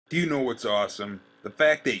Do you know what's awesome? The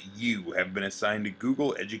fact that you have been assigned a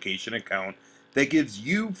Google Education account that gives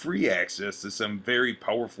you free access to some very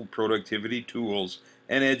powerful productivity tools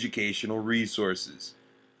and educational resources.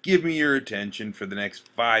 Give me your attention for the next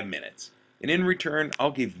 5 minutes, and in return,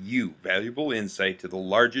 I'll give you valuable insight to the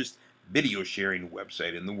largest video sharing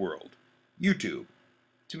website in the world, YouTube.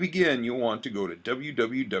 To begin, you'll want to go to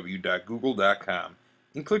www.google.com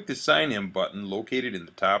and click the Sign In button located in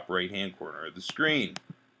the top right-hand corner of the screen.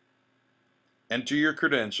 Enter your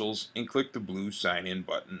credentials and click the blue Sign In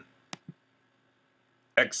button.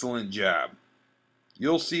 Excellent job.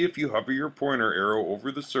 You'll see if you hover your pointer arrow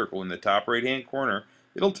over the circle in the top right hand corner,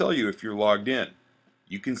 it'll tell you if you're logged in.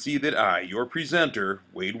 You can see that I, your presenter,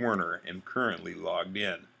 Wade Werner, am currently logged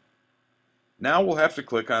in. Now we'll have to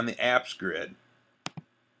click on the Apps grid.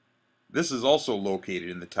 This is also located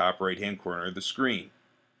in the top right hand corner of the screen.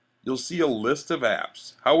 You'll see a list of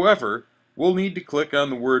apps. However, we'll need to click on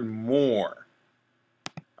the word More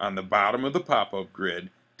on the bottom of the pop-up grid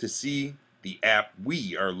to see the app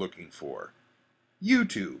we are looking for.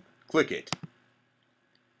 YouTube. Click it.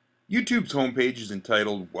 YouTube's homepage is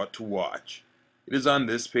entitled What to Watch. It is on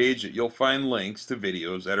this page that you'll find links to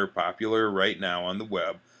videos that are popular right now on the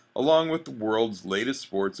web, along with the world's latest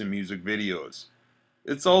sports and music videos.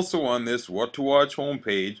 It's also on this What to Watch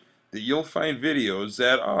homepage that you'll find videos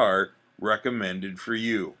that are recommended for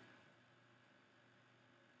you.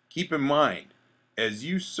 Keep in mind, as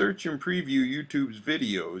you search and preview YouTube's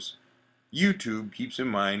videos, YouTube keeps in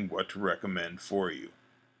mind what to recommend for you.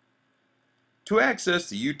 To access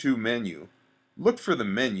the YouTube menu, look for the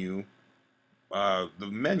menu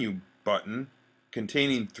button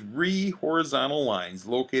containing 3 horizontal lines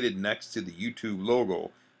located next to the YouTube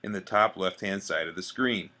logo in the top left-hand side of the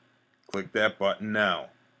screen. Click that button now.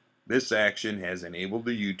 This action has enabled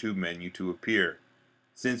the YouTube menu to appear.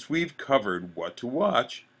 Since we've covered what to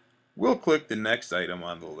watch, we'll click the next item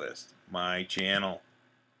on the list, My Channel.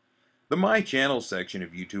 The My Channel section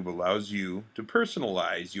of YouTube allows you to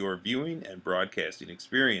personalize your viewing and broadcasting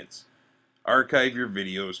experience. Archive your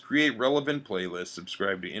videos, create relevant playlists,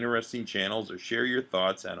 subscribe to interesting channels, or share your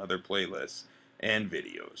thoughts on other playlists and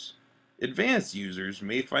videos. Advanced users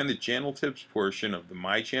may find the Channel Tips portion of the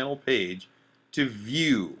My Channel page to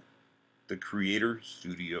view the Creator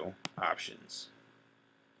Studio options.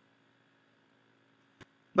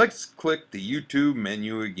 Let's click the YouTube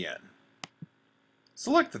menu again.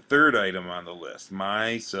 Select the third item on the list,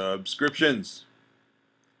 My Subscriptions.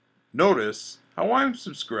 Notice how I'm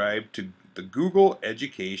subscribed to the Google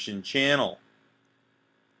Education channel.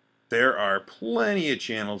 There are plenty of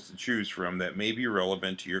channels to choose from that may be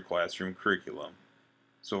relevant to your classroom curriculum.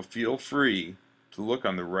 So feel free to look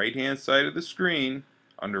on the right-hand side of the screen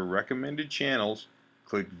under Recommended Channels,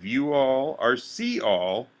 click View All or See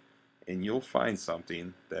All, and you'll find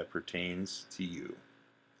something that pertains to you.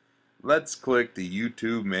 Let's click the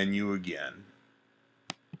YouTube menu again.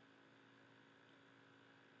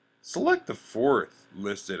 Select the fourth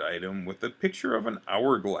listed item with a picture of an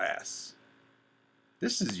hourglass.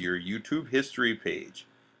 This is your YouTube history page.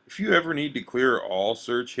 If you ever need to clear all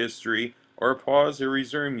search history or pause or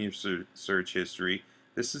resume your search history,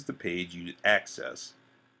 this is the page you access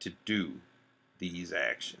to do these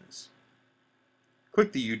actions.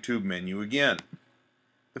 Click the YouTube menu again.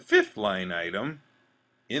 The fifth line item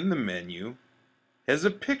in the menu has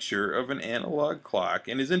a picture of an analog clock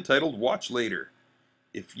and is entitled Watch Later.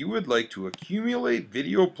 If you would like to accumulate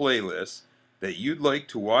video playlists that you'd like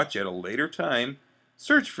to watch at a later time,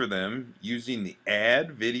 search for them using the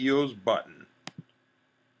Add Videos button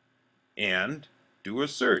and do a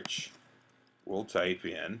search. We'll type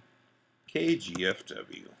in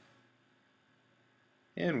KGFW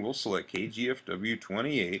and we'll select KGFW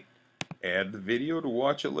 28, add the video to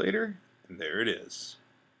watch it later, and there it is.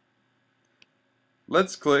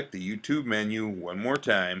 Let's click the YouTube menu one more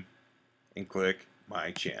time and click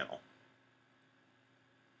My Channel.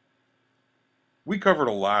 We covered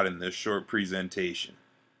a lot in this short presentation.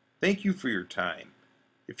 Thank you for your time.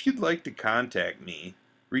 If you'd like to contact me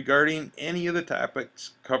regarding any of the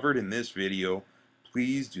topics covered in this video,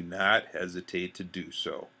 please do not hesitate to do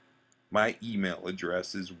so. My email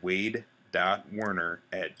address is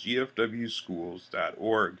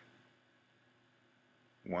wade.werner@gfwschools.org.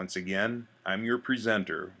 Once again, I'm your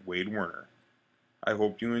presenter, Wade Werner. I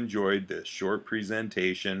hope you enjoyed this short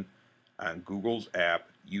presentation on Google's app,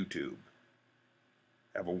 YouTube.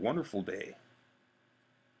 Have a wonderful day.